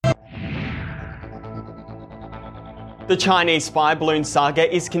The Chinese spy balloon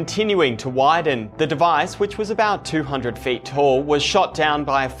saga is continuing to widen. The device, which was about 200 feet tall, was shot down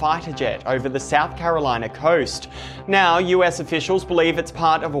by a fighter jet over the South Carolina coast. Now, US officials believe it's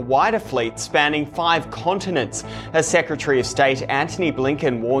part of a wider fleet spanning 5 continents, as Secretary of State Antony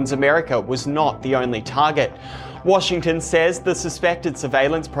Blinken warns America was not the only target. Washington says the suspected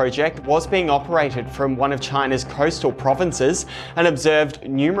surveillance project was being operated from one of China's coastal provinces and observed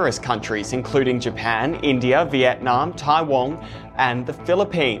numerous countries, including Japan, India, Vietnam, Taiwan, and the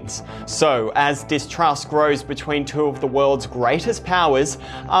Philippines. So, as distrust grows between two of the world's greatest powers,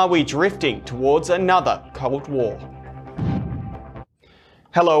 are we drifting towards another Cold War?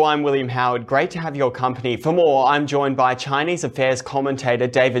 Hello, I'm William Howard. Great to have your company. For more, I'm joined by Chinese affairs commentator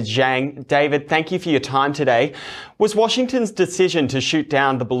David Zhang. David, thank you for your time today. Was Washington's decision to shoot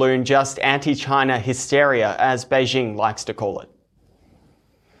down the balloon just anti-China hysteria, as Beijing likes to call it?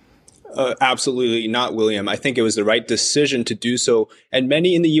 Absolutely not, William. I think it was the right decision to do so. And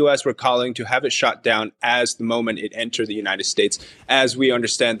many in the U.S. were calling to have it shot down as the moment it entered the United States, as we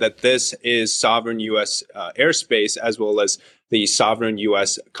understand that this is sovereign U.S. Airspace, as well as the sovereign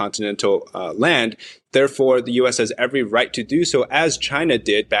U.S. continental land. Therefore, the U.S. has every right to do so, as China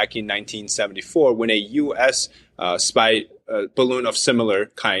did back in 1974 when a U.S. Spy balloon of similar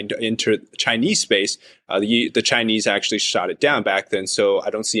kind entered Chinese space. The Chinese actually shot it down back then, so I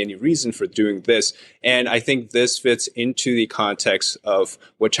don't see any reason for doing this. And I think this fits into the context of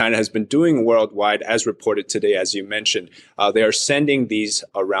what China has been doing worldwide, as reported today, as you mentioned. They are sending these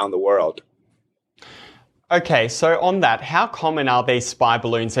around the world. Okay, so on that, how common are these spy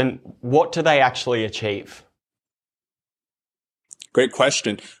balloons and what do they actually achieve? Great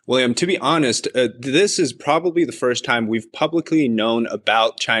question, William. To be honest, this is probably the first time we've publicly known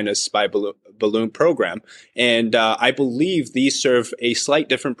about China's spy balloon program. And I believe these serve a slight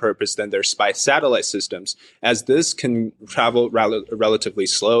different purpose than their spy satellite systems, as this can travel relatively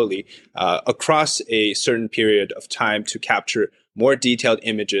slowly across a certain period of time to capture more detailed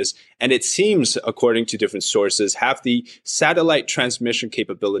images, and it seems, according to different sources, have the satellite transmission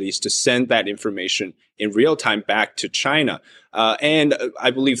capabilities to send that information in real time back to China. And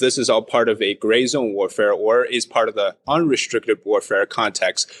I believe this is all part of a gray zone warfare, or is part of the unrestricted warfare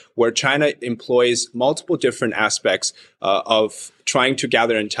context, where China employs multiple different aspects of trying to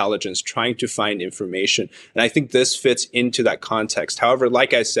gather intelligence, trying to find information. And I think this fits into that context. However,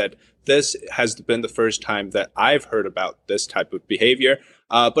 like I said, this has been the first time that I've heard about this type of behavior.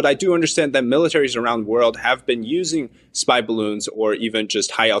 But I do understand that militaries around the world have been using spy balloons or even just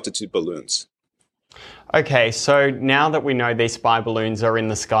high altitude balloons. Okay, so now that we know these spy balloons are in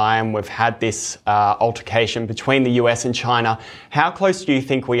the sky and we've had this altercation between the US and China, how close do you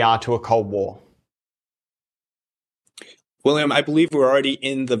think we are to a Cold War? William, I believe we're already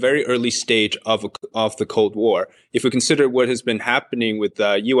in the very early stage of the Cold War. If we consider what has been happening with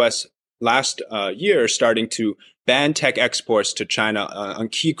the U.S. last year, starting to ban tech exports to China on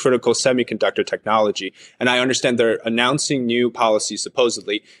key critical semiconductor technology. And I understand they're announcing new policies,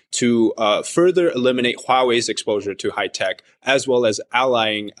 supposedly, to further eliminate Huawei's exposure to high tech, as well as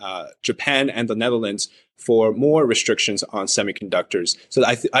allying Japan and the Netherlands for more restrictions on semiconductors. So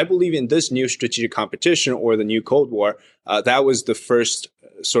I believe in this new strategic competition, or the new Cold War, that was the first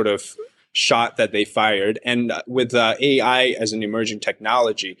sort of shot that they fired. And with AI as an emerging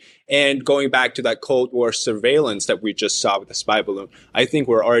technology, and going back to that Cold War surveillance that we just saw with the spy balloon, I think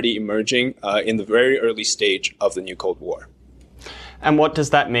we're already emerging in the very early stage of the new Cold War. And what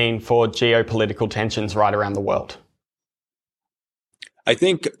does that mean for geopolitical tensions right around the world? I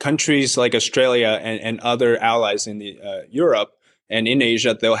think countries like Australia and other allies in Europe and in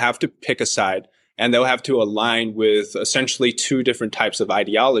Asia, they'll have to pick a side, and they'll have to align with essentially two different types of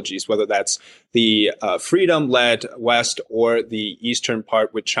ideologies, whether that's the freedom-led West or the Eastern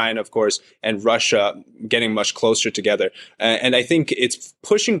part with China, of course, and Russia getting much closer together. And I think it's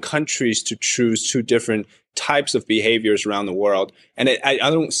pushing countries to choose two different types of behaviors around the world. And I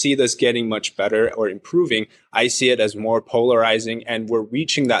don't see this getting much better or improving. I see it as more polarizing, and we're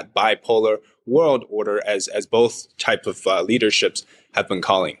reaching that bipolar world order as both type of leaderships have been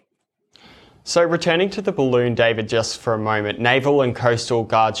calling. So returning to the balloon, David, just for a moment, naval and coastal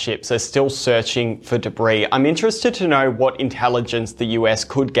guard ships are still searching for debris. I'm interested to know what intelligence the US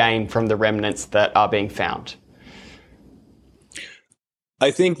could gain from the remnants that are being found. I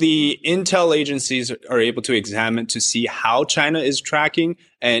think the intel agencies are able to examine to see how China is tracking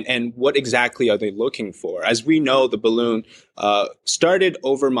and what exactly are they looking for. As we know, the balloon started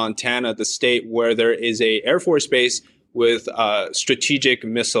over Montana, the state where there is a Air Force base with strategic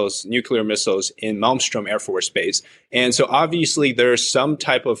missiles, nuclear missiles in Malmstrom Air Force Base. And so obviously there are some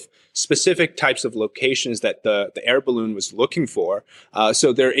type of specific types of locations that the air balloon was looking for.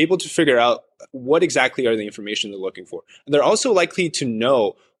 So they're able to figure out what exactly are the information they're looking for. And they're also likely to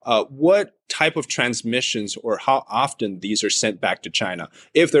know what type of transmissions or how often these are sent back to China,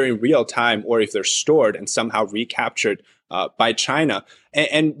 if they're in real time or if they're stored and somehow recaptured by China.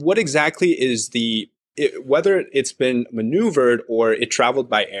 And what exactly is whether it's been maneuvered or it traveled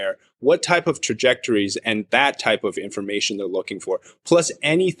by air, what type of trajectories and that type of information they're looking for, plus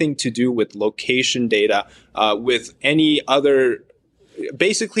anything to do with location data, with any other.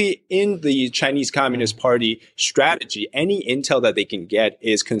 Basically, in the Chinese Communist Party strategy, any intel that they can get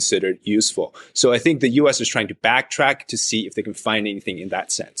is considered useful. So I think the U.S. is trying to backtrack to see if they can find anything in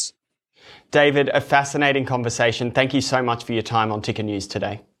that sense. David, a fascinating conversation. Thank you so much for your time on Ticker News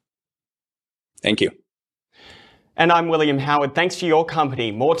today. Thank you. And I'm William Howard. Thanks for your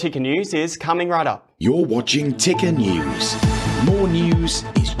company. More Ticker News is coming right up. You're watching Ticker News. More news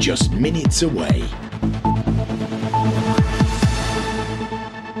is just minutes away.